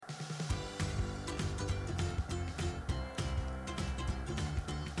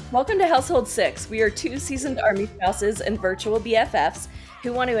Welcome to Household 6. We are two seasoned Army spouses and virtual BFFs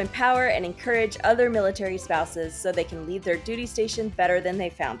who want to empower and encourage other military spouses so they can leave their duty station better than they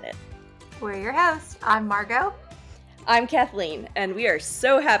found it. We're your hosts. I'm Margot. I'm Kathleen, and we are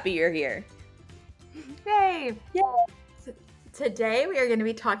so happy you're here. Yay! Yay! Today we are going to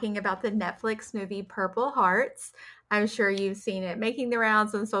be talking about the Netflix movie Purple Hearts. I'm sure you've seen it making the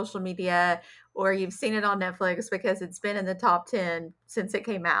rounds on social media, or you've seen it on Netflix because it's been in the top 10 since it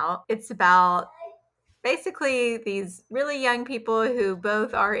came out. It's about basically these really young people who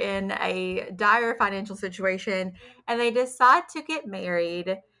both are in a dire financial situation, and they decide to get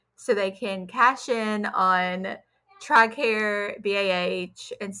married so they can cash in on TRICARE,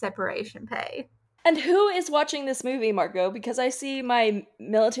 BAH, and separation pay. And who is watching this movie, Margot? Because I see my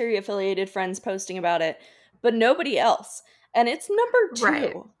military-affiliated friends posting about it, but nobody else. And it's number 2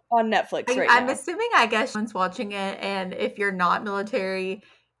 Right. on Netflix right I'm now. assuming, I guess, someone's watching it, and if you're not military,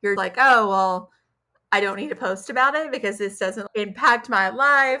 you're like, oh, well, I don't need to post about it because this doesn't impact my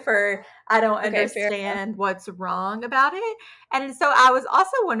life, or I don't understand what's wrong about it. And so I was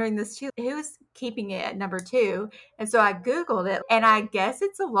also wondering this too, who's keeping it at number 2? And so I Googled it, and I guess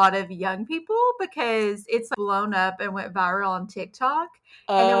it's a lot of young people because it's blown up and went viral on TikTok.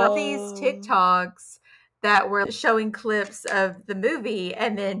 And there were these TikToks that were showing clips of the movie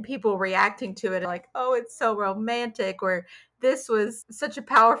and then people reacting to it like, oh, it's so romantic, or this was such a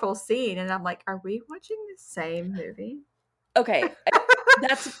powerful scene. And I'm like, are we watching the same movie? Okay.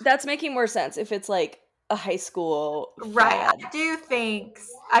 That's making more sense if it's like a high school fad. Right.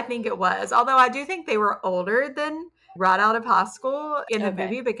 I think it was. Although I do think they were older than right out of high school in the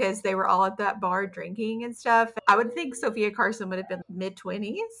movie because they were all at that bar drinking and stuff. I would think Sofia Carson would have been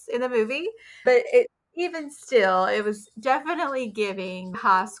mid-20s in the movie. But even still, it was definitely giving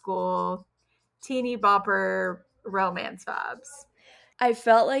high school teeny bopper romance vibes. I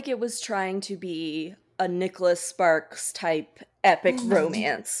felt like it was trying to be a Nicholas Sparks type epic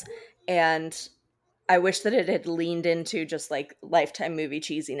romance, and I wish that it had leaned into just like Lifetime movie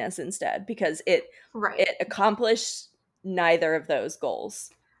cheesiness instead, because it accomplished neither of those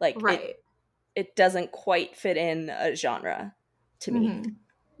goals. Like it doesn't quite fit in a genre to me.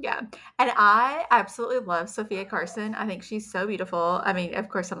 Yeah. And I absolutely love Sofia Carson. I think she's so beautiful. I mean, of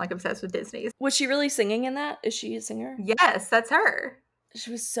course, I'm like obsessed with Disney. Was she really singing in that? Is she a singer? Yes, that's her. She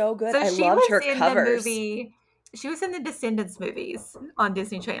was so good. So I loved her covers. She was in the Descendants movies on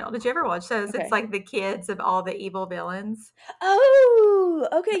Disney Channel. Did you ever watch those? Okay. It's like the kids of all the evil villains. Oh,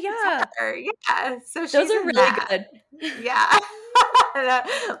 okay, yeah. Yeah. So those are really good. Yeah.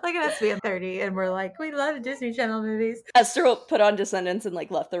 Look at us being 30 and we're like, we love Disney Channel movies. Esther will put on Descendants and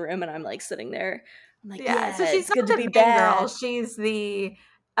like left the room, and I'm like sitting there. I'm like, yeah, so she's good to be bad. Girl. She's the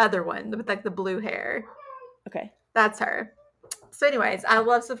other one with like the blue hair. Okay. That's her. So anyways, I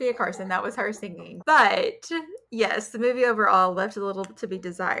love Sofia Carson. That was her singing. But yes, the movie overall left a little to be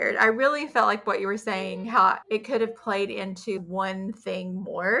desired. I really felt like what you were saying, how it could have played into one thing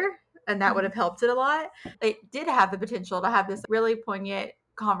more, and that would have helped it a lot. It did have the potential to have this really poignant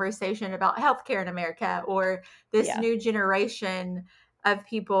conversation about healthcare in America, or this new generation of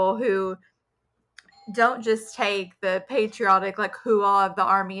people who don't just take the patriotic like hoo-ah of the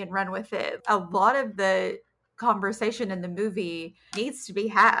Army and run with it. A lot of the conversation in the movie needs to be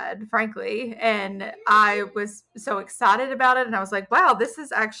had, frankly, and I was so excited about it, and I was like, wow, this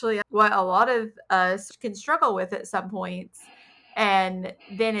is actually what a lot of us can struggle with at some points. And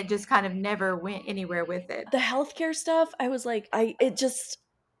then it just kind of never went anywhere with it. The healthcare stuff, I was like, it just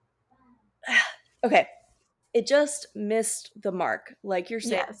okay, it just missed the mark, like you're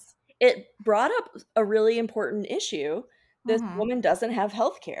saying. Yes. It brought up a really important issue. This woman doesn't have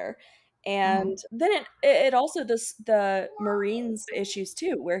healthcare. And then it also the Marines issues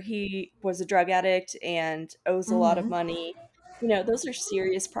too, where he was a drug addict and owes a lot of money. You know, those are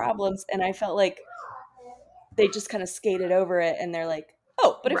serious problems. And I felt like they just kind of skated over it, and they're like,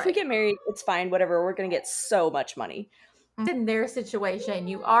 oh, but if we get married, it's fine, whatever. We're going to get so much money. In their situation,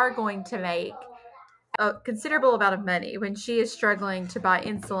 you are going to make a considerable amount of money. When she is struggling to buy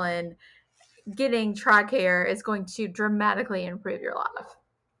insulin, getting TRICARE is going to dramatically improve your life.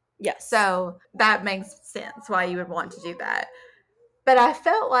 Yes. So that makes sense why you would want to do that. But I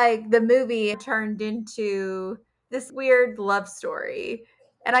felt like the movie turned into this weird love story.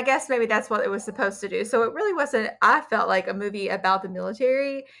 And I guess maybe that's what it was supposed to do. So it really wasn't, I felt like, a movie about the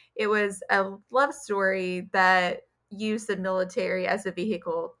military. It was a love story that used the military as a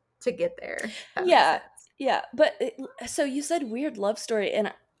vehicle to get there. Yeah. Yeah. But so you said weird love story,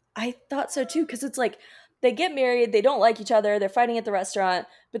 and I thought so too, because it's like they get married, they don't like each other, they're fighting at the restaurant,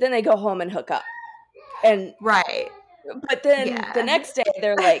 but then they go home and hook up. And But then the Yeah. next day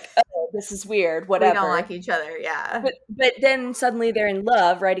they're like, oh, this is weird, We don't whatever. like each other, yeah. But then suddenly they're in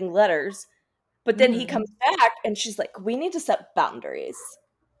love, writing letters. But then he comes Mhm. back and she's like, we need to set boundaries.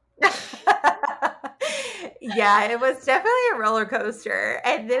 Yeah, it was definitely a roller coaster.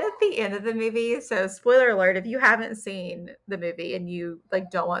 And then at the end of the movie, so spoiler alert, if you haven't seen the movie and you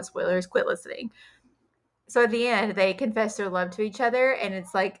like don't want spoilers, quit listening. So at the end, they confess their love to each other, and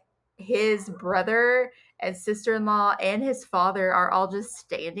it's like his brother and sister-in-law and his father are all just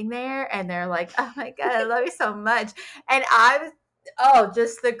standing there, and they're like, "Oh my god, I love you so much." And I was, oh,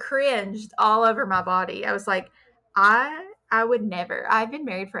 just the cringe all over my body. I was like, I would never. I've been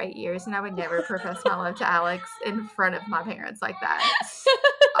married for 8 years, and I would never profess my love to Alex in front of my parents like that.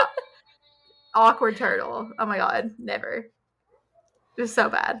 Uh, Awkward turtle. Oh my god, never. It was so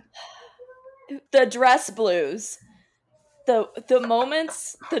bad. The dress blues. The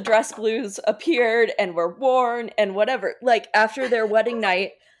moments the dress blues appeared and were worn and whatever, like after their wedding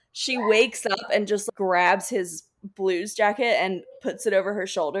night, she wakes up and just grabs his blues jacket and puts it over her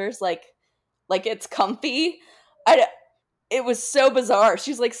shoulders like it's comfy. I It was so bizarre.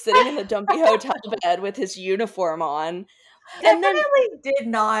 She's like sitting in the dumpy hotel bed with his uniform on. And then Definitely did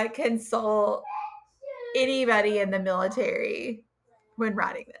not consult anybody in the military when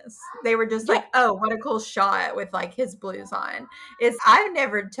writing this. They were just yeah, like, "Oh, what a cool shot with like his blues on." It's I've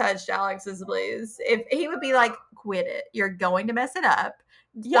never touched Alex's blues. If he would be like, "Quit it. You're going to mess it up."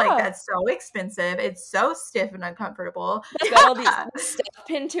 Like yeah, that's so expensive. It's so stiff and uncomfortable. it's got all these Yeah, stuff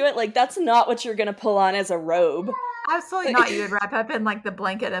pinned to it. Like that's not what you're gonna pull on as a robe. absolutely Like, not. You would wrap up in like the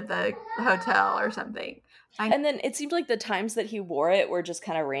blanket of the hotel or something. Like, and then it seemed like the times that he wore it were just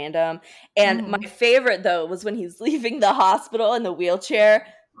kind of random. And my mhm. favorite though was when he's leaving the hospital in the wheelchair,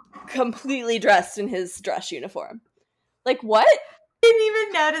 completely dressed in his dress uniform. Like what? Didn't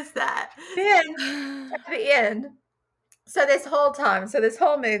even notice that. Then at the end, so this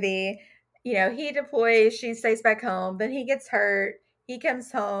whole movie, he deploys, she stays back home, then he gets hurt, he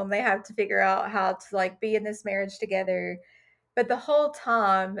comes home, they have to figure out how to like be in this marriage together. But the whole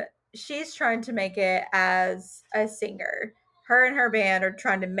time, she's trying to make it as a singer. Her and her band are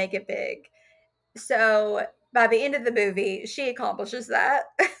trying to make it big. So by the end of the movie, she accomplishes that.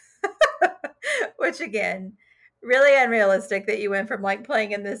 Which again, really unrealistic that you went from like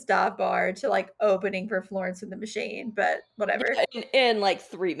playing in this dive bar to like opening for Florence and the Machine, but whatever. Yeah, in like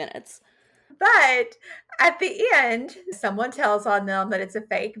 3 minutes. But at the end, someone tells on them that it's a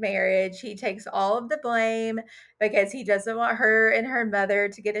fake marriage. He takes all of the blame because he doesn't want her and her mother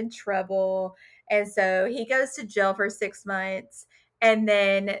to get in trouble. And so he goes to jail for 6 months. And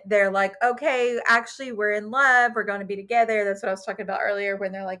then they're like, okay, actually, we're in love. We're going to be together. That's what I was talking about earlier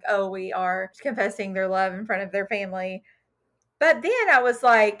when they're like, oh, we are confessing their love in front of their family. But then I was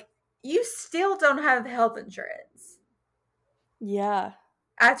like, you still don't have health insurance Yeah.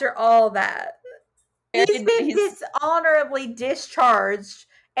 after all that. He's And been he's dishonorably discharged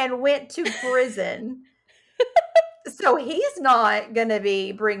and went to prison. So he's not going to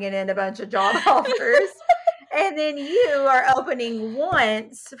be bringing in a bunch of job offers. And then you are opening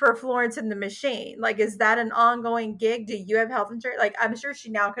once for Florence and the Machine. Like, is that an ongoing gig? Do you have health insurance? Like, I'm sure she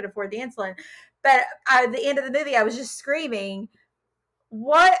now could afford the insulin. But at the end of the movie, I was just screaming,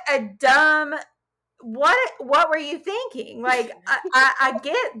 what a dumb, what were you thinking? Like, I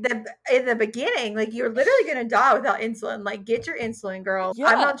get the in the beginning, like you're literally gonna die without insulin. Like, get your insulin, girl.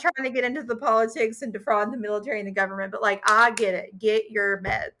 I'm yeah. not trying to get into the politics and defraud the military and the government, but like I get it. Get your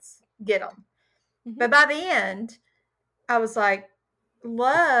meds, get them. Mhm. But by the end, I was like,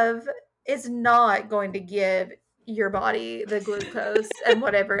 love is not going to give your body the glucose and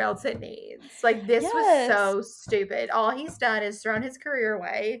whatever else it needs. Like, this was Yes. so stupid. All he's done is thrown his career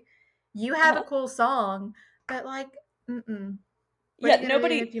away. You have a Uh-huh. cool song, but like, what are Yeah, you gonna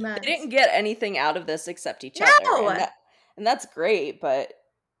do in a nobody few they didn't months? get anything out of this except each other, No, and that's great, but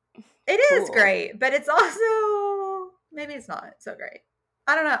it is cool. great, but it's also maybe it's not so great.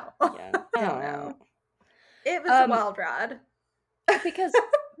 I don't know. Yeah. I I don't don't know. know. It was a Um wild ride. because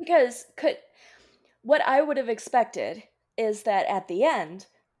could what I would have expected is that at the end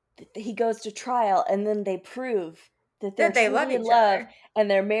he goes to trial and then they prove that they're That they love truly in each love other. and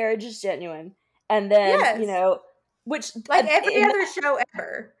their marriage is genuine. And then, Yes. which Like every in other show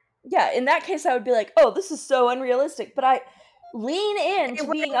ever. yeah, in that case I would be like, "Oh, this is so unrealistic." But I lean It into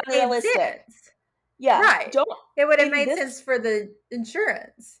would being have made unrealistic. sense. Yeah, Right. don't It would have in made this sense for the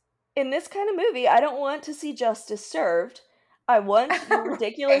insurance. in this kind of movie, I don't want to see justice served. I want your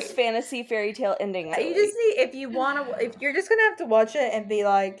ridiculous Right. fantasy fairy tale ending, You just Kylie. need, if you want to, if you're just going to have to watch it and be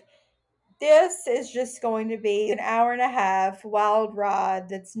like, this is just going to be an hour and a half wild ride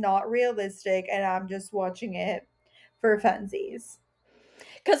that's not realistic, and I'm just watching it for funsies.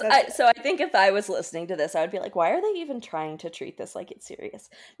 Because I think if I was listening to this, I would be like, why are they even trying to treat this like it's serious?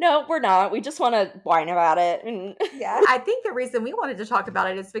 No, we're not. We just want to whine about it. Yeah, I think the reason we wanted to talk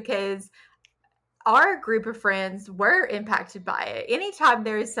about it is because our group of friends were impacted by it. Anytime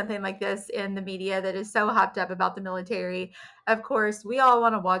there is something like this in the media that is so hyped up about the military, of course, we all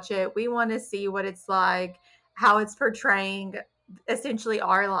want to watch it. We want to see what it's like, how it's portraying essentially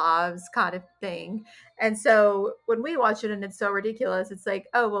our lives kind of thing. And so when we watch it and it's so ridiculous, it's like,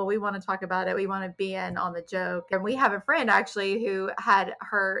 oh, well, we want to talk about it. We want to be in on the joke. And we have a friend actually who had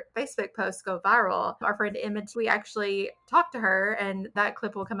her Facebook post go viral. Our friend Emma, we actually talked to her, and that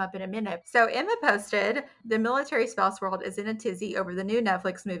clip will come up in a minute. So Emma posted, the military spouse world is in a tizzy over the new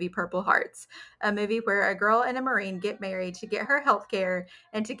Netflix movie Purple Hearts, a movie where a girl and a Marine get married to get her health care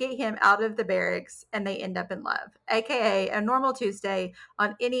and to get him out of the barracks, and they end up in love, aka a normal Tuesday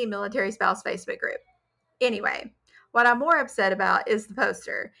on any military spouse Facebook group. Anyway, what I'm more upset about is the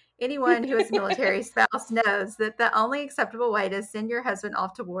poster. Anyone who is a military spouse knows that the only acceptable way to send your husband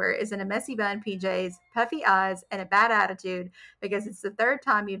off to war is in a messy bun, PJs, puffy eyes, and a bad attitude because it's the third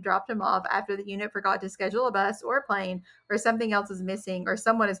time you've dropped him off after the unit forgot to schedule a bus or a plane, or something else is missing, or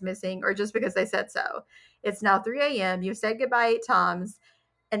someone is missing, or just because they said so. It's now 3 a.m. You've said goodbye 8 times,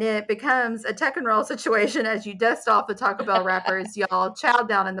 and it becomes a tuck and roll situation as you dust off the Taco Bell wrappers y'all chowed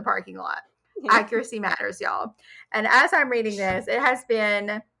down in the parking lot. Accuracy matters, y'all. And as I'm reading this, it has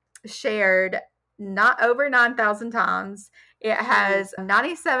been shared not over 9,000 times. It has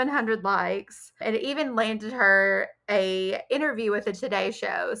 9,700 likes. And it even landed her a interview with the Today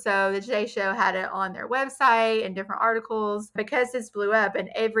Show. So the Today Show had it on their website and different articles. Because this blew up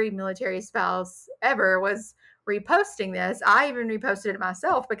and every military spouse ever was reposting this, I even reposted it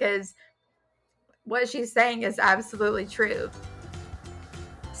myself because what she's saying is absolutely true.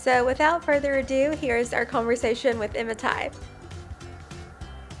 So without further ado, here's our conversation with Emma Ty.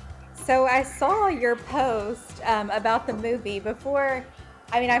 So I saw your post about the movie before.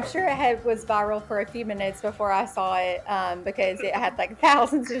 I mean, I'm sure it was viral for a few minutes before I saw it because it had like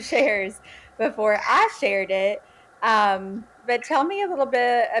thousands of shares before I shared it. But tell me a little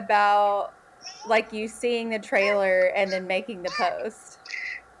bit about like you seeing the trailer and then making the post.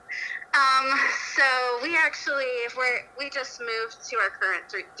 So we just moved to our current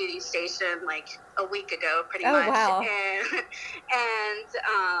duty station like a week ago, pretty much. Wow. And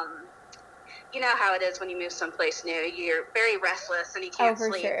you know how it is when you move someplace new. You're very restless and you can't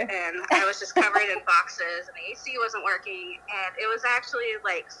sleep. Sure. And I was just covered in boxes, and the AC wasn't working. And it was actually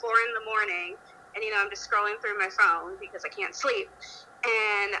like 4 a.m. And I'm just scrolling through my phone because I can't sleep.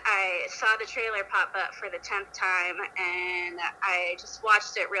 And I saw the trailer pop up for the 10th time, and I just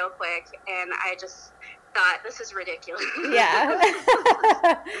watched it real quick, and I just thought, this is ridiculous. Yeah.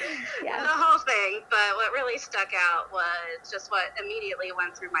 Yeah. The whole thing. But what really stuck out was just what immediately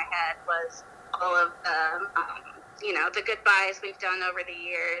went through my head was all of the goodbyes we've done over the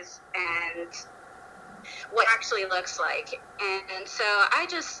years and what it actually looks like. And so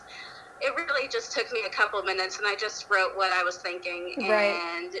it really just took me a couple minutes, and I just wrote what I was thinking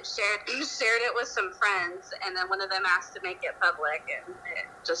and shared it with some friends, and then one of them asked to make it public, and it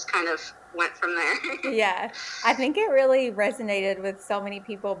just kind of went from there. Yeah, I think it really resonated with so many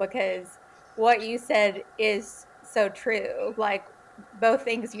people because what you said is so true. Like both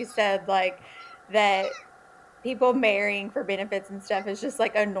things you said, like that people marrying for benefits and stuff is just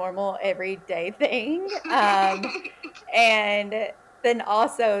like a normal everyday thing. And then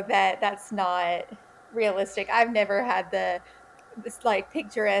also that's not realistic. I've never had this like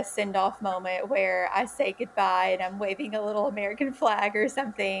picturesque send-off moment where I say goodbye and I'm waving a little American flag or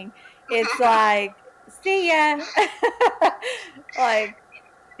something. It's like, see ya. Like,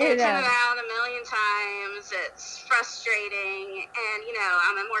 it's been around a million times. It's frustrating. And,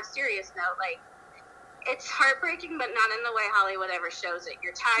 on a more serious note, like, it's heartbreaking, but not in the way Hollywood ever shows it.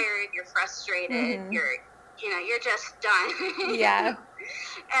 You're tired, you're frustrated, you're just done. Yeah.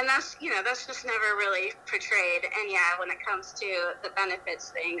 And that's just never really portrayed. And yeah, when it comes to the benefits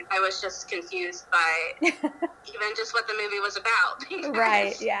thing, I was just confused by even just what the movie was about.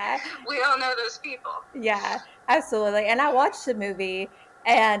 Right, yeah. We all know those people. Yeah, absolutely. And I watched the movie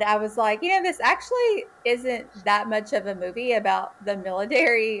and I was like, this actually isn't that much of a movie about the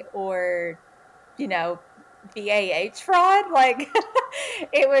military or, BAH fraud. Like,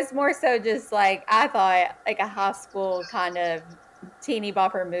 it was more so just like, I thought like a high school kind of teeny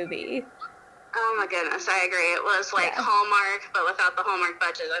bopper movie. Oh my goodness, I agree. It was like Hallmark, but without the Hallmark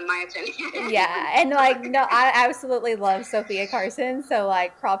budget, in my opinion. Yeah, and like, no, I absolutely love Sophia Carson, so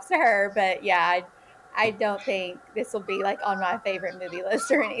like, props to her. But yeah, I don't think this will be like on my favorite movie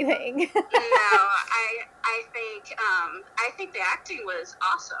list or anything. No, I think the acting was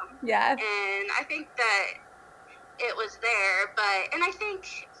awesome. Yeah. And I think that it was there, and I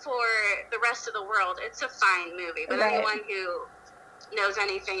think for the rest of the world, it's a fine movie. But Right. anyone who knows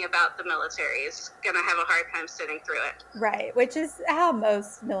anything about the military is going to have a hard time sitting through it. Right, which is how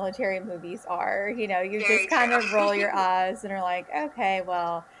most military movies are. You know, you Very just kind of true. roll your eyes and are like, okay,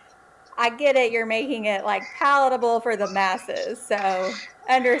 well, I get it. You're making it like palatable for the masses. So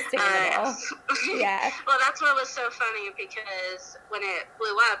understandable. Yeah. Well, that's what was so funny, because when it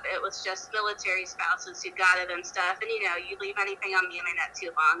blew up, it was just military spouses who got it and stuff. And, you know, you leave anything on the internet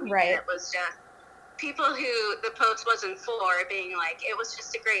too long. Right. And it was just people who the post wasn't for being like, it was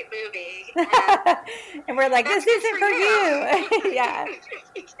just a great movie. And we're like, this isn't for you. Yeah,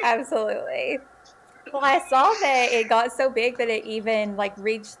 Yeah. Absolutely. Well, I saw that it got so big that it even like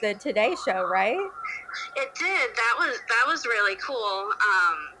reached the Today Show, right? It did. That was really cool.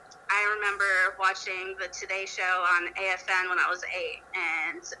 I remember watching the Today Show on AFN when I was 8,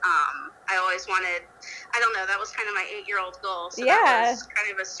 and I always wanted, I don't know, that was kind of my 8-year-old goal. So Yeah. That was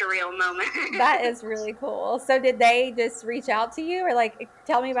kind of a surreal moment. That is really cool. So did they just reach out to you, or like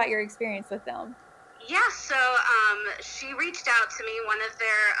tell me about your experience with them? Yeah, so she reached out to me, one of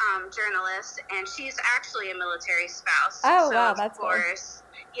their journalists, and she's actually a military spouse. Oh, so wow, that's cool.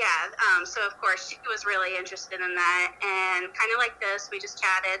 Yeah, so of course she was really interested in that, and kind of like this, we just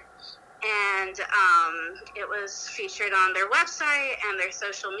chatted, and it was featured on their website and their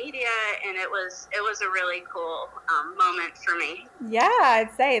social media, and it was a really cool moment for me. Yeah,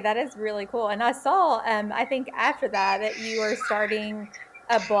 I'd say that is really cool. And I saw, I think after that you were starting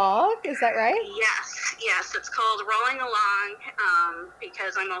a blog, is that right? Yes, it's called Rolling Along,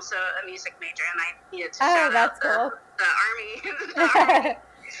 because I'm also a music major, and I needed to shout out cool. the Army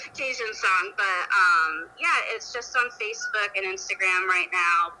Cajun song. But yeah, it's just on Facebook and Instagram right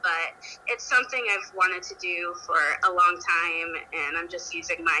now, but it's something I've wanted to do for a long time, and I'm just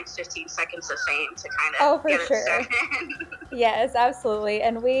using my 15 seconds of fame to kind of get it started. Yes, absolutely.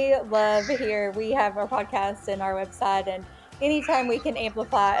 And we love here, we have our podcast and our website, and anytime we can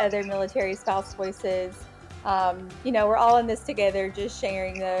amplify other military spouse voices, you know, we're all in this together, just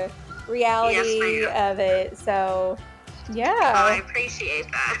sharing the reality of it. So, yeah. Oh, I appreciate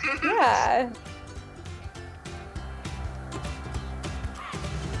that. Yeah.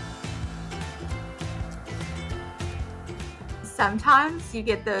 Sometimes you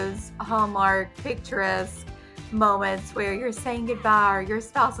get those Hallmark picturesque moments where you're saying goodbye or your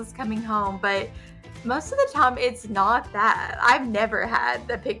spouse is coming home, but most of the time it's not that. I've never had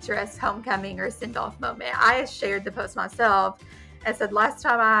the picturesque homecoming or send-off moment. I shared the post myself and said last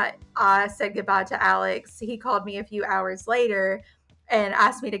time I said goodbye to Alex, he called me a few hours later and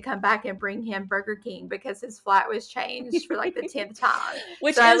asked me to come back and bring him Burger King because his flight was changed for like the 10th time.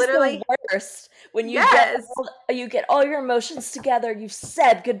 Which so is the worst. When you get all your emotions together, you've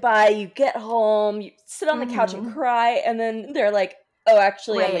said goodbye, you get home, you sit on the couch and cry, and then they're like, oh,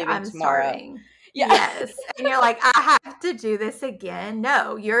 actually, I'm leaving tomorrow. Starting. Yeah. Yes. And you're like, I have to do this again.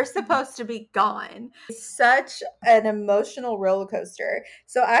 No, you're supposed to be gone. It's such an emotional roller coaster.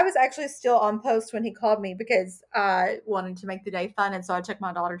 So I was actually still on post when he called me because I wanted to make the day fun. And so I took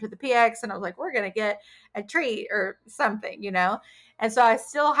my daughter to the PX and I was like, we're going to get a treat or something, you know? And so I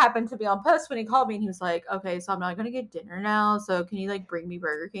still happened to be on post when he called me and he was like, okay, so I'm not going to get dinner now. So can you like bring me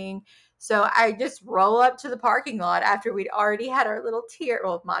Burger King? So I just roll up to the parking lot after we'd already had our little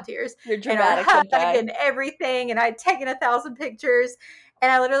my tears and our hug and everything. And I'd taken 1,000 pictures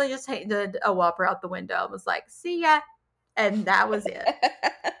and I literally just handed a Whopper out the window and was like, see ya. And that was it.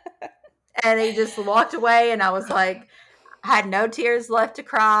 And he just walked away and I was like, I had no tears left to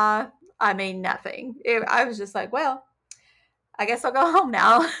cry. I mean, nothing. I was just like, well, I guess I'll go home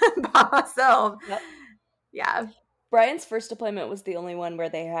now by myself. Yep. Yeah. Brian's first deployment was the only one where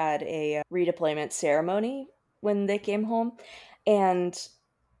they had a redeployment ceremony when they came home, and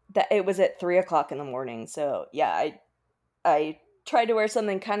that it was at 3:00 in the morning. So yeah, I tried to wear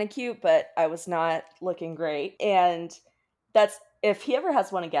something kind of cute, but I was not looking great. And that's, if he ever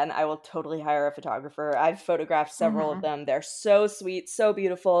has one again, I will totally hire a photographer. I've photographed several of them. They're so sweet, so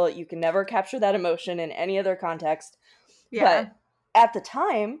beautiful. You can never capture that emotion in any other context. Yeah. But at the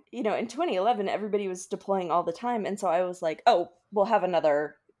time, you know, in 2011, everybody was deploying all the time. And so I was like, oh, we'll have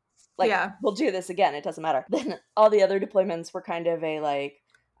another, we'll do this again. It doesn't matter. Then all the other deployments were kind of I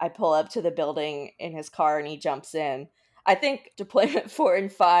pull up to the building in his car and he jumps in. I think deployment 4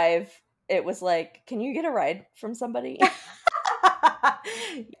 and 5, it was like, can you get a ride from somebody?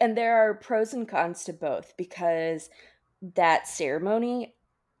 And there are pros and cons to both, because that ceremony,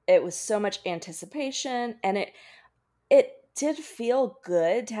 it was so much anticipation, and it did feel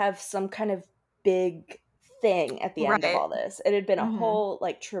good to have some kind of big thing at the end of Right. all this. It had been a Mm-hmm. whole,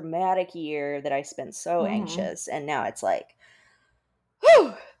 like, traumatic year that I spent so Mm-hmm. anxious, and now it's like,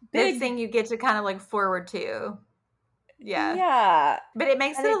 whew, This big. thing you get to kind of like forward to. Yeah. Yeah. But it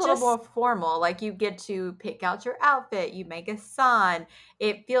makes And it a it little more just formal. Like you get to pick out your outfit, you make a sign.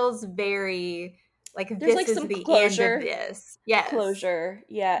 It feels very like there's, this like, is some the end of closure. this. Yes. Closure,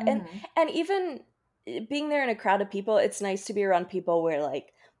 yeah, Mm-hmm. and even being there in a crowd of people, it's nice to be around people where,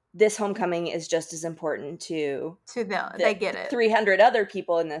 like, this homecoming is just as important to To them, the they get it. 300 other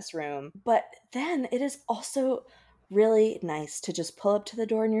people in this room. But then it is also really nice to just pull up to the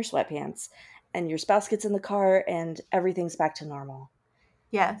door in your sweatpants, and your spouse gets in the car, and everything's back to normal.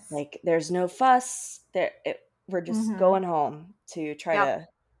 Yes. Like, there's no fuss. We're just Mm-hmm. going home to try Yep. to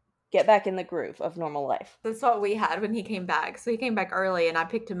get back in the groove of normal life. That's what we had when he came back. So he came back early and I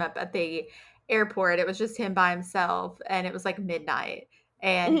picked him up at the airport. It was just him by himself and it was like midnight.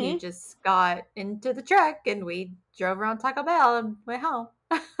 And he Mhm, just got into the truck and we drove around Taco Bell and went home.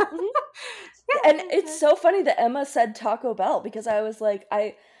 mhm. Yeah, And it was it's good. so funny that Emma said Taco Bell, because I was like,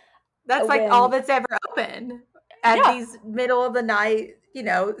 That's like all when, that's ever open at yeah. these middle of the night,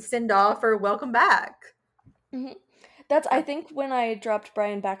 send off or welcome back. Mhm. That's, I Yeah. think, when I dropped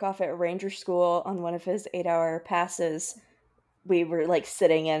Brian back off at Ranger School on one of his 8-hour passes, we were, like,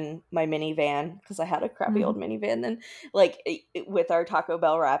 sitting in my minivan, because I had a crappy Mhm. old minivan then, like, with our Taco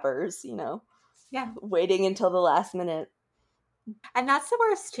Bell wrappers, Yeah. waiting until the last minute. And that's the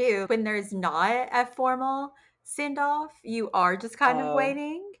worst too. When there's not a formal send off, you are just kind of Oh,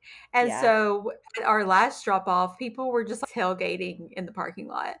 waiting. And yeah. so at our last drop off, people were just tailgating in the parking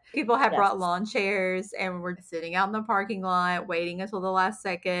lot. People had brought Yes. lawn chairs and were sitting out in the parking lot, waiting until the last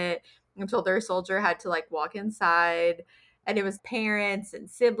second, until their soldier had to like walk inside. And it was parents and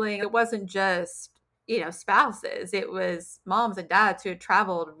siblings. It wasn't just, spouses. It was moms and dads who had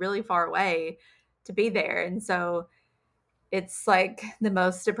traveled really far away to be there. And so it's like the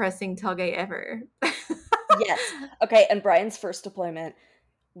most depressing tailgate ever. Yes. Okay, and Brian's first deployment,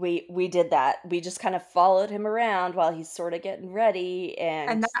 we did that. We just kind of followed him around while he's sort of getting ready, and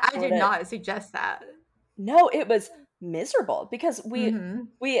And I sort did of. not suggest that. No, it was miserable, because we Mhm.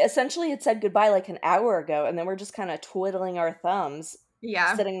 we essentially had said goodbye like an hour ago, and then we're just kind of twiddling our thumbs,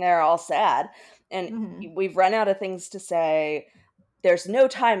 Yeah. sitting there all sad, and Mhm. we've run out of things to say. There's no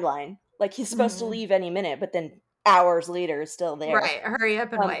timeline. Like, he's supposed to Mhm. leave any minute, but then hours later is still there. Right, hurry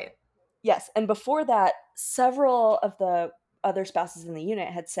up and Um, wait. yes, and before that, several of the other spouses in the unit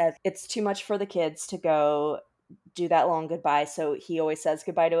had said it's too much for the kids to go do that long goodbye, so he always says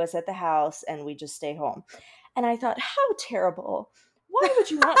goodbye to us at the house, and we just stay home. And I thought, how terrible. Why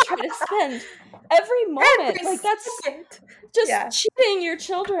would you not try to spend every moment? Every Like, that's second. just Yeah. cheating your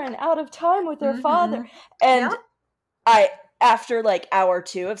children out of time with their father. Mhm. And Yep. after like hour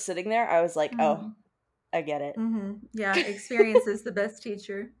 2 of sitting there, I was like, oh, Mhm. I get it. Yeah, experience is the best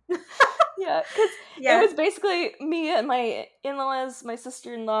teacher. Yeah, because it Yeah. was basically me and my in-laws, my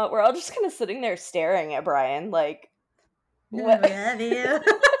sister-in-law, we're all just kind of sitting there staring at Brian, like, We what? love you.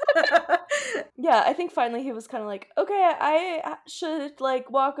 Yeah, I think finally he was kind of like, okay, I should, like,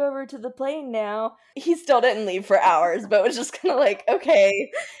 walk over to the plane now. He still didn't leave for hours, but was just kind of like, okay,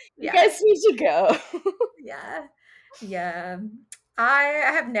 you Yeah. guys need to go. Yeah. Yeah. I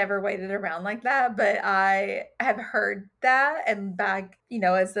have never waited around like that, but I have heard that. And back,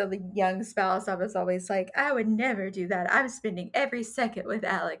 as a young spouse, I was always like, I would never do that. I'm spending every second with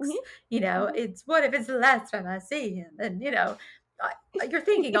Alex. Mhm, mhm. It's what if it's the last time I see him? And, you're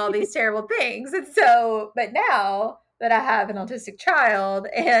thinking all these terrible things. And so, but now that I have an autistic child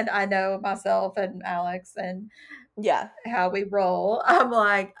and I know myself and Alex and Yeah, how we roll. I'm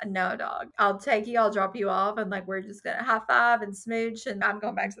like, no, dog. I'll take you. I'll drop you off, and like we're just gonna high five and smooch, and I'm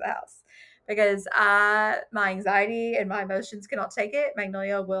going back to the house because my anxiety and my emotions cannot take it.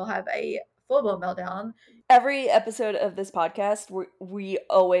 Magnolia will have a full blown meltdown. every episode of this podcast, we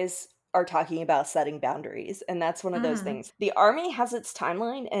always are talking about setting boundaries, and that's one of those Mm-hmm. things. The Army has its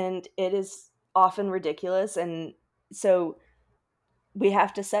timeline, and it is often ridiculous, and so we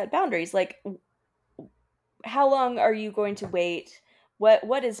have to set boundaries. Like, how long are you going to wait?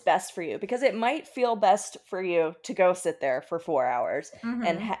 What is best for you? Because it might feel best for you to go sit there for 4 hours and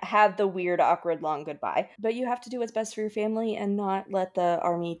Mm-hmm. have the weird, awkward, long goodbye. But you have to do what's best for your family and not let the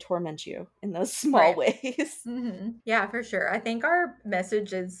Army torment you in those small Right. ways. Mm-hmm. Yeah, for sure. I think our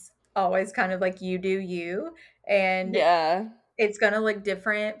message is always kind of like you do you, and Yeah. it's going to look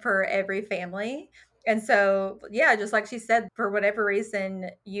different for every family. And so, yeah, just like she said, for whatever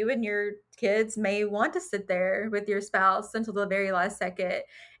reason, you and your kids may want to sit there with your spouse until the very last second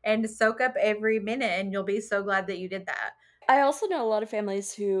and soak up every minute, and you'll be so glad that you did that. I also know a lot of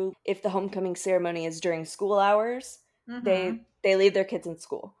families who, if the homecoming ceremony is during school hours, Mm-hmm. they leave their kids in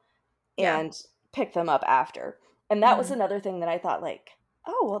school Yeah. and pick them up after. And that was Mm. another thing that I thought, like,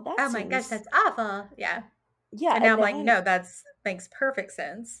 oh, well, that Oh my gosh, seems, that's awful. Yeah. yeah. And now And I'm like, then, no, that's makes perfect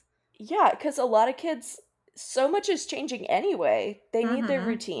sense. yeah, because a lot of kids, so much is changing anyway. They need their Mm-hmm.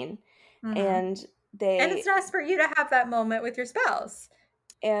 routine. Mm-hmm. And And it's they, nice for you to have that moment with your spouse.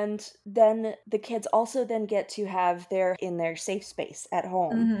 and then the kids also then get to have their, in their safe space at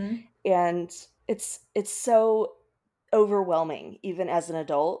home. Mm-hmm. And it's so overwhelming, even as an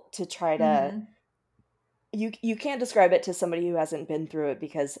adult, to try to, Mm-hmm. you can't describe it to somebody who hasn't been through it,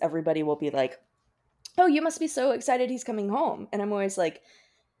 because everybody will be like, "Oh, you must be so excited he's coming home." And I'm always like,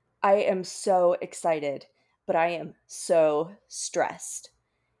 "I am so excited, but I am so stressed."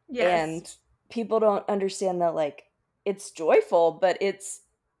 Yes. And people don't understand that, like, it's joyful, but it's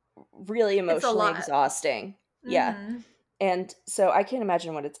really It's a emotionally lot. exhausting. Yeah. Mm-hmm. And so I can't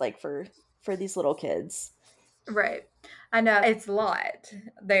imagine what it's like for these little kids. Right. I know it's a lot.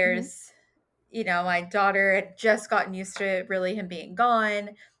 Mhm. There's, my daughter had just gotten used to really him being gone,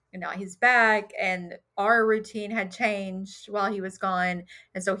 and now he's back, and our routine had changed while he was gone.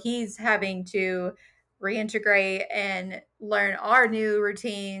 And so he's having to reintegrate and learn our new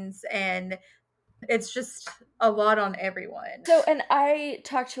routines. And it's just a lot on everyone. So, and I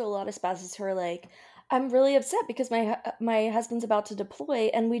talk to a lot of spouses who are like, "I'm really upset because my husband's about to deploy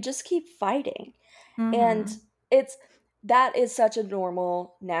and we just keep fighting." And Mm-hmm. it's that is such a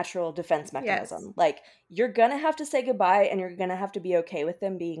normal, natural defense Yes. mechanism. Like, you're gonna have to say goodbye and you're gonna have to be okay with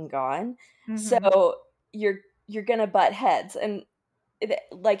them being gone. Mm-hmm. So you're gonna butt heads. And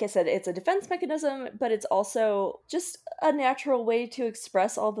like I said, it's a defense mechanism, but it's also just a natural way to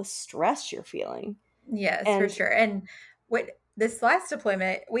express all the stress you're feeling. Yes, for And sure. And what this last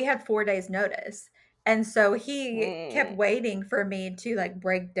deployment, we had 4 days notice. And so he kept mm, waiting for me to like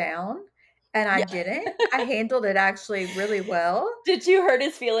break down, and I yeah. didn't. I handled it actually really well. Did you hurt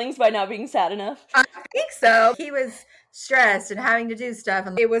his feelings by not being sad enough? I think so. He was stressed and having to do stuff,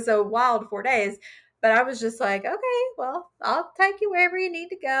 and it was a wild 4 days. But I was just like, okay, well, I'll take you wherever you need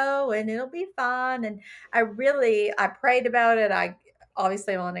to go, and it'll be fine. And I prayed about it. I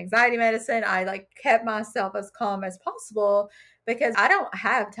obviously am on anxiety medicine. I like kept myself as calm as possible because I don't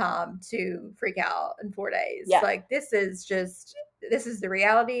have time to freak out in 4 days. Yeah. Like this is the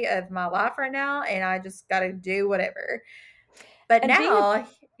reality of my life right now, and I just got to do whatever. But And being a now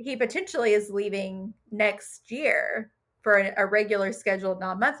he potentially is leaving next year for a regular scheduled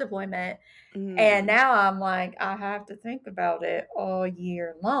 9 month deployment. And mm, now I'm like, I have to think about it all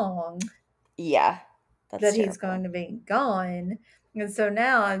year long yeah, that's that he's terrible. going to be gone. And so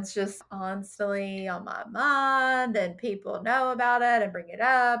now it's just constantly on my mind, and people know about it and bring it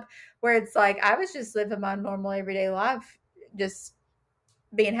up. Where it's like, I was just living my normal everyday life, just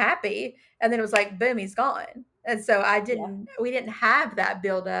being happy, and then it was like boom, he's gone. And so Yeah. we didn't have that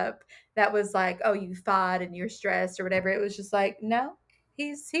build up that was like, oh, you fought and you're stressed or whatever. It was just like, no,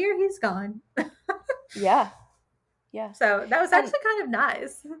 he's here, he's gone. Yeah. Yeah. So that was And actually kind of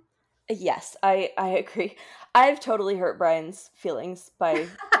nice. yes, I agree. I've totally hurt Brian's feelings by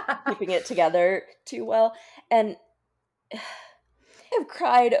keeping it together too well. And I've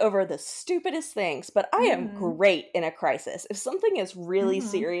cried over the stupidest things, but I am Hmm. great in a crisis. If something is really Hmm.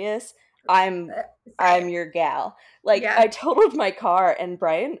 serious, I'm Same. I'm your gal. Like, Yeah. I totaled my car and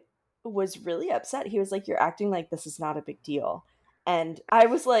Brian was really upset. He was like, "You're acting like this is not a big deal." And I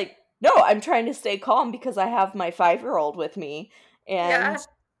was like, "No, I'm trying to stay calm because I have my 5-year-old with me." And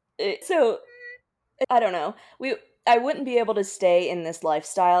Yeah. so I don't know. I wouldn't be able to stay in this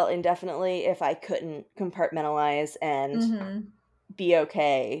lifestyle indefinitely if I couldn't compartmentalize and Hmm. be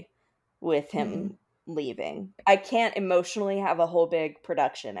okay with Hmm. him leaving. I can't emotionally have a whole big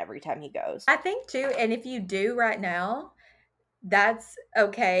production every time he goes. I think too, and if you do right now, that's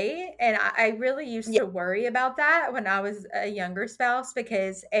okay. And I really used Yeah. to worry about that when I was a younger spouse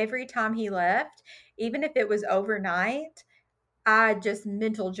because every time he left, even if it was overnight, I just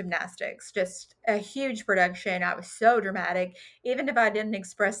mental gymnastics, just a huge production. I was so dramatic. Even if I didn't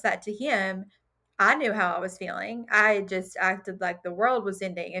express that to him, I knew how I was feeling. I just acted like the world was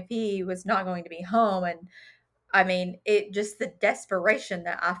ending if he was not going to be home. And I mean, it just the desperation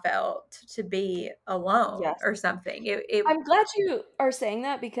that I felt to be alone Yes. or something. It I'm glad you are saying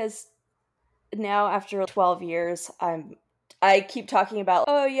that, because now after 12 years, I keep talking about,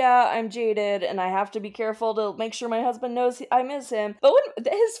 oh yeah, I'm jaded and I have to be careful to make sure my husband knows I miss him. But when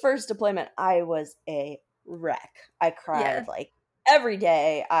his first deployment, I was a wreck. I cried Yeah. like every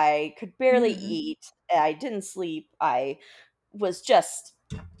day. I could barely Mhm. eat. I didn't sleep. I was just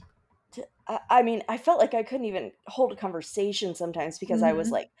I mean, I felt like I couldn't even hold a conversation sometimes because I was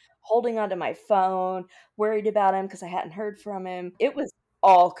Mhm. like holding onto my phone, worried about him because I hadn't heard from him. It was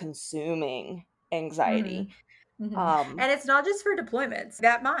all consuming anxiety. Mhm. Mhm. Um, And it's not just for deployments.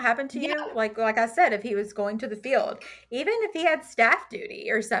 That might happen to you, yeah. like I said, if he was going to the field, even if he had staff duty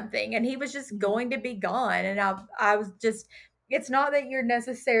or something, and he was just Mhm. going to be gone. And I was just, it's not that you're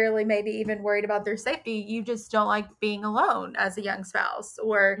necessarily maybe even worried about their safety. You just don't like being alone as a young spouse,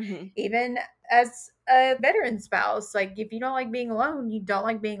 or Mhm. even as a veteran spouse. Like if you don't like being alone, you don't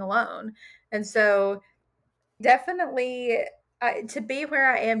like being alone. And so definitely, to be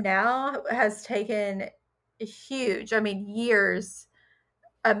where I am now has taken huge, I mean, years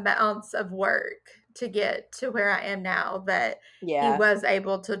amounts of work to get to where I am now, that he Yeah. was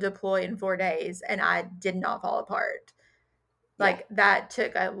able to deploy in 4 days and I did not fall apart. Yeah. Like that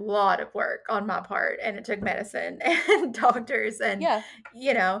took a lot of work on my part, and it took medicine and doctors, and Yeah.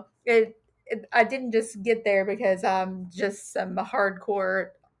 I didn't just get there because I'm just some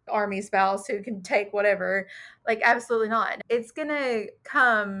hardcore army spouse who can take whatever. Like absolutely not. It's gonna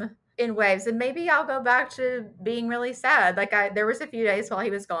come in waves, and maybe I'll go back to being really sad. Like there was a few days while he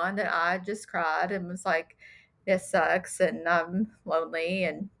was gone that I just cried and was like, this sucks and I'm lonely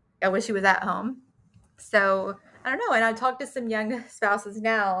and I wish he was at home. So I don't know. And I talked to some young spouses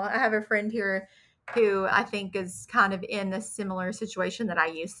now. I have a friend here who I think is kind of in a similar situation that I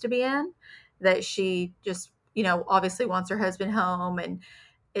used to be in, that she just, obviously wants her husband home. And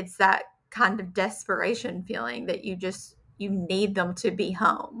it's that kind of desperation feeling that you need them to be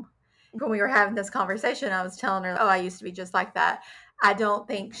home. When we were having this conversation, I was telling her, oh, I used to be just like that. I don't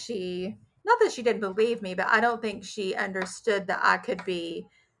think not that she didn't believe me, but I don't think she understood that I could be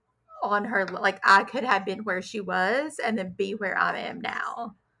on her, like I could have been where she was and then be where I am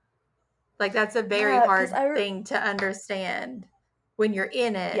now. Like that's a very Yeah, because hard thing to understand when you're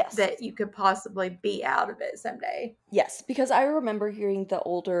in it, yes. that you could possibly be out of it someday. Yes, because I remember hearing the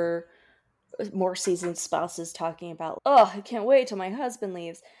older, more seasoned spouses talking about, oh, I can't wait till my husband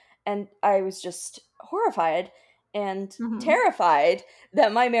leaves. And I was just horrified and Mm-hmm. terrified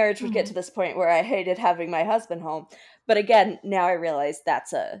that my marriage would get to Mm-hmm. this point where I hated having my husband home. But again, now I realize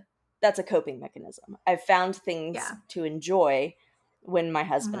that's a coping mechanism. I've found things Yeah. to enjoy when my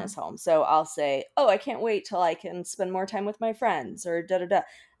husband Mm-hmm. is home. So I'll say, "Oh, I can't wait till I can spend more time with my friends," or da da da.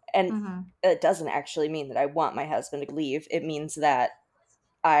 And Mm-hmm. it doesn't actually mean that I want my husband to leave. It means that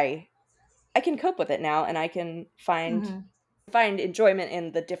I I can cope with it now and I can Mm-hmm. find enjoyment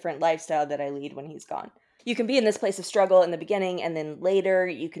in the different lifestyle that I lead when he's gone. You can be in this place of struggle in the beginning and then later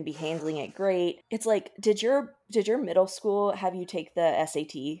you can be handling it great. It's like did your middle school have you take the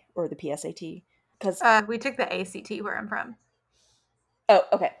SAT or the PSAT? Cuz We took the ACT where I'm from. oh,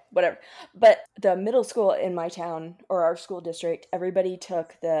 okay, whatever. But the middle school in my town or our school district, everybody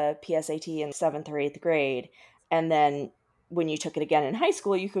took the PSAT in 7th or 8th grade and then when you took it again in high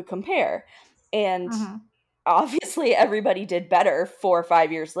school you could compare. And Mm-hmm. obviously everybody did better 4 or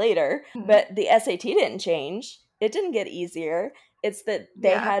 5 years later, Mm-hmm. but the SAT didn't change. It didn't get easier. It's that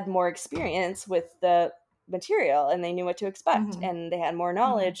they Yeah. had more experience with the material and they knew what to expect Mm-hmm. and they had more Mm-hmm.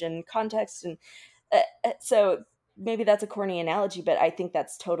 knowledge and context and so maybe that's a corny analogy, but I think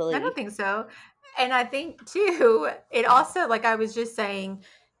that's I don't totally think so. And I think too, it also, like I was just saying,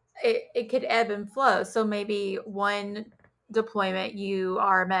 it could ebb and flow. So maybe one deployment you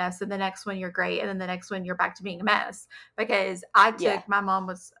are a mess, and the next one you're great, and then the next one you're back to being a mess. Because yeah. my mom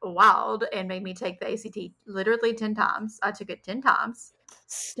was wild and made me take the ACT literally 10 times. I took it 10 times,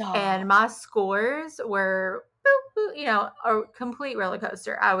 and Stop. my scores were a complete roller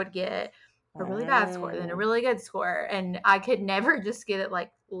coaster. I would get a really bad score, then a Mm. really good score, and I could never just get it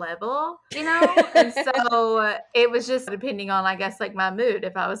like level. And so it was just depending on, I guess, like my mood.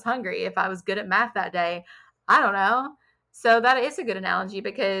 If I was hungry, if I was good at math that day, I don't know. So that is a good analogy,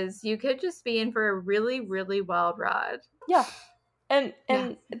 because you could just be in for a really, really wild ride. Yeah. And Yeah.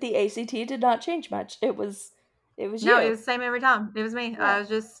 and the ACT did not change much. It was No, it you. was the same every time. It was me. Yeah. I was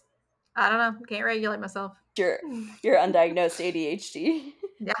just, I don't know, can't regulate myself. Your your undiagnosed ADHD.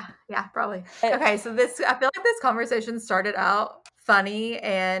 Yeah, probably. Uh, Okay, so I feel like this conversation started out funny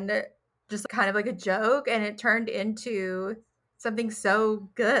and just kind of like a joke, and it turned into something so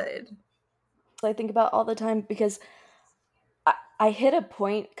good. I think about all the time because I hit a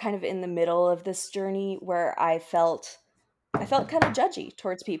point kind of in the middle of this journey where I felt I felt kind of judgy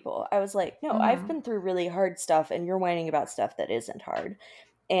towards people. I was like, no, I've been through really hard stuff and you're whining about stuff that isn't hard.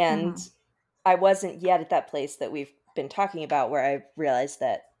 And I wasn't yet at that place that we've been talking about where I realized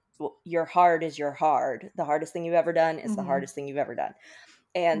that your hard is your hard. The hardest thing you've ever done is the hardest thing you've ever done.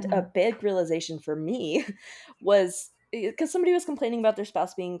 And a big realization for me was because somebody was complaining about their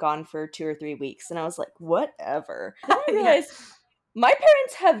spouse being gone for 2 or 3 weeks. And I was like, whatever. Then I realized my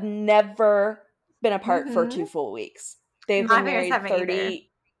parents have never been apart for 2 full weeks. They've been married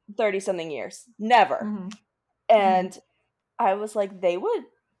 30 something years. Never. And I was like, they would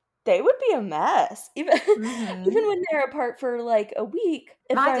be a mess. Even when they're apart for like a week.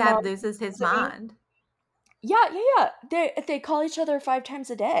 My dad loses his mind. Yeah. They call each other 5 times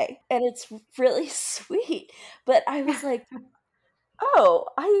a day. And it's really sweet. But I was like, oh,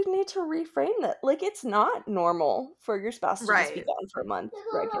 I need to reframe that. Like, it's not normal for your spouse to just be gone for a month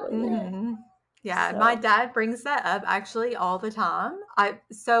regularly. Yeah, so. My dad brings that up actually all the time.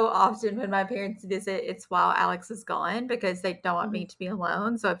 So often when my parents visit, it's while Alex is gone because they don't want me to be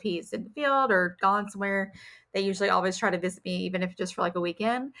alone. So if he's in the field or gone somewhere, they usually always try to visit me, even if just for like a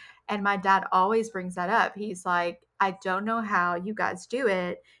weekend. And my dad always brings that up. He's like, I don't know how you guys do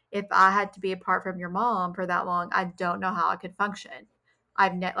it. If I had to be apart from your mom for that long, I don't know how I could function. I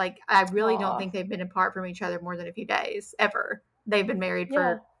really don't think they've been apart from each other more than a few days ever. They've been married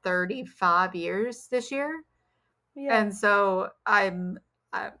for 35 years this year. Yeah. And so I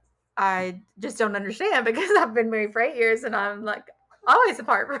just don't understand because I've been married for 8 years and I'm like always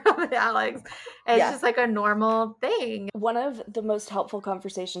apart from Alex. It's just like a normal thing. One of the most helpful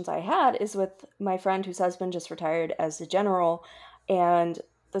conversations I had is with my friend whose husband just retired as a general. And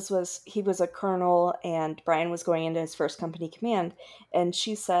he was a colonel and Brian was going into his first company command. And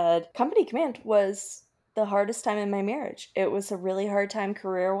she said, company command was the hardest time in my marriage. It was a really hard time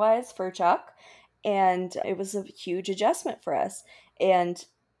career-wise for Chuck, and it was a huge adjustment for us.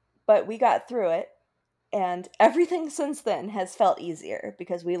 But we got through it, and everything since then has felt easier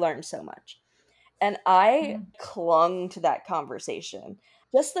because we learned so much. And I clung to that conversation.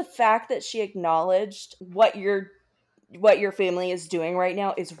 Just the fact that she acknowledged what your family is doing right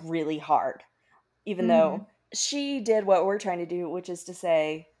now is really hard, even though she did what we're trying to do, which is to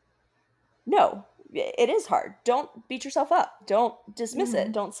say, no, it is hard. Don't beat yourself up. Don't dismiss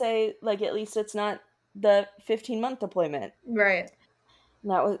it. Don't say, like, at least it's not the 15-month deployment. Right.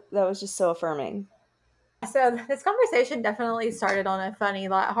 And that was just so affirming. So this conversation definitely started on a funny,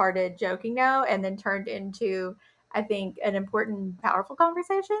 lighthearted, joking note and then turned into, I think, an important, powerful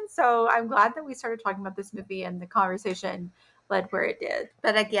conversation. So I'm glad that we started talking about this movie and the conversation led where it did.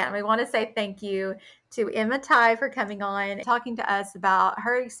 But again, we want to say thank you to Emma Ty for coming on, talking to us about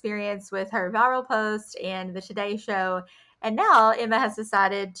her experience with her viral post and the Today Show. And now Emma has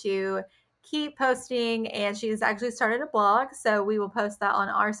decided to keep posting, and she's actually started a blog. So we will post that on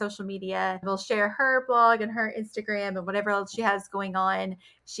our social media. We'll share her blog and her Instagram and whatever else she has going on.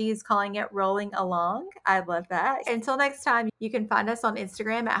 She's calling it Rolling Along. I love that. Until next time, you can find us on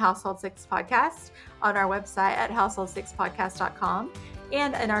Instagram at Household 6 Podcast, on our website at household6podcast.com,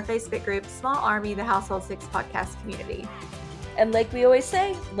 and in our Facebook group, Small Army, the Household 6 Podcast community. And like we always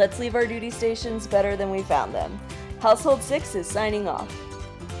say, let's leave our duty stations better than we found them. Household 6 is signing off.